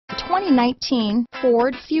2019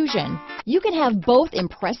 Ford Fusion. You can have both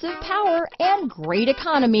impressive power and great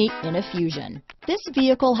economy in a Fusion. This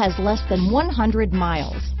vehicle has less than 100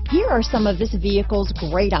 miles. Here are some of this vehicle's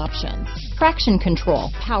great options: traction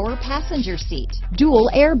control, power passenger seat, dual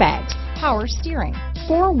airbags, power steering,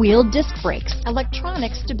 four-wheel disc brakes,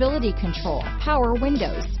 electronic stability control, power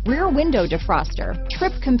windows, rear window defroster,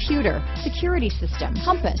 trip computer, security system,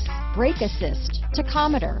 compass, brake assist,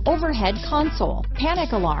 tachometer, overhead console,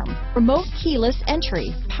 panic alarm, remote keyless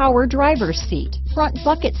entry, power driver's seat, front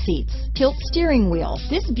bucket seats, tilt steering wheel.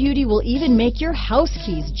 This beauty will even make your house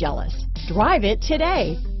keys jealous. Drive it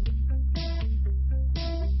today.